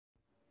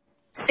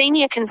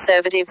Senior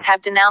Conservatives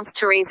have denounced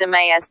Theresa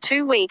May as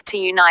too weak to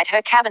unite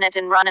her cabinet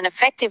and run an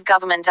effective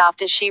government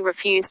after she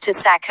refused to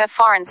sack her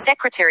Foreign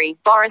Secretary,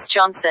 Boris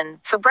Johnson,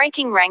 for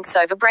breaking ranks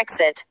over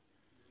Brexit.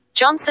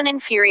 Johnson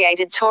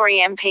infuriated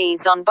Tory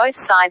MPs on both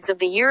sides of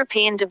the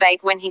European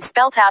debate when he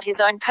spelt out his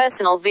own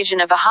personal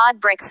vision of a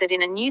hard Brexit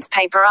in a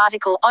newspaper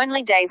article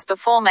only days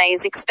before May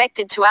is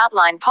expected to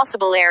outline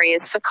possible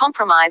areas for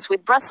compromise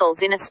with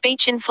Brussels in a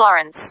speech in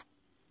Florence.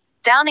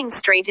 Downing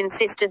Street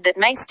insisted that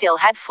May still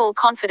had full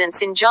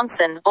confidence in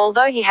Johnson,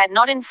 although he had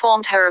not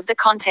informed her of the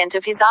content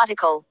of his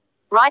article.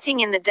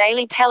 Writing in the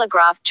Daily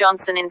Telegraph,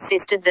 Johnson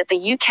insisted that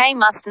the UK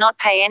must not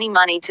pay any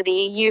money to the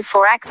EU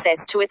for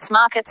access to its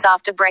markets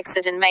after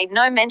Brexit and made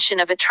no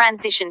mention of a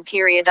transition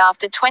period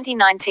after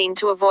 2019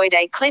 to avoid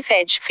a cliff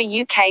edge for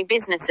UK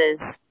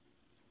businesses.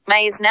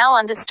 May is now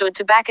understood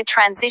to back a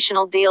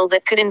transitional deal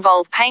that could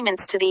involve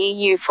payments to the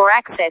EU for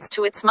access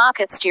to its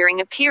markets during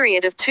a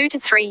period of 2 to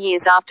 3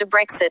 years after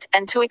Brexit,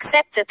 and to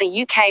accept that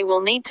the UK will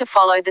need to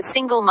follow the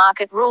single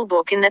market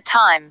rulebook in that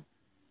time.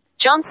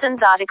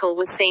 Johnson's article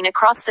was seen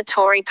across the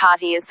Tory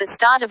party as the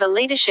start of a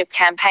leadership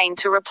campaign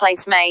to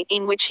replace May,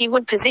 in which he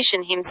would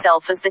position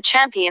himself as the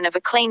champion of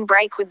a clean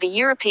break with the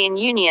European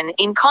Union,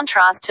 in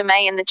contrast to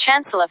May and the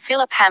Chancellor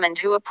Philip Hammond,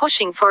 who are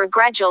pushing for a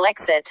gradual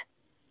exit.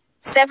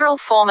 Several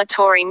former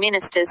Tory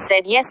ministers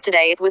said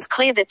yesterday it was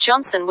clear that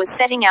Johnson was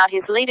setting out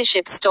his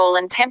leadership stall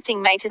and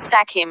tempting May to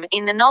sack him,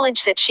 in the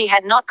knowledge that she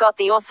had not got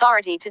the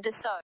authority to do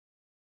so.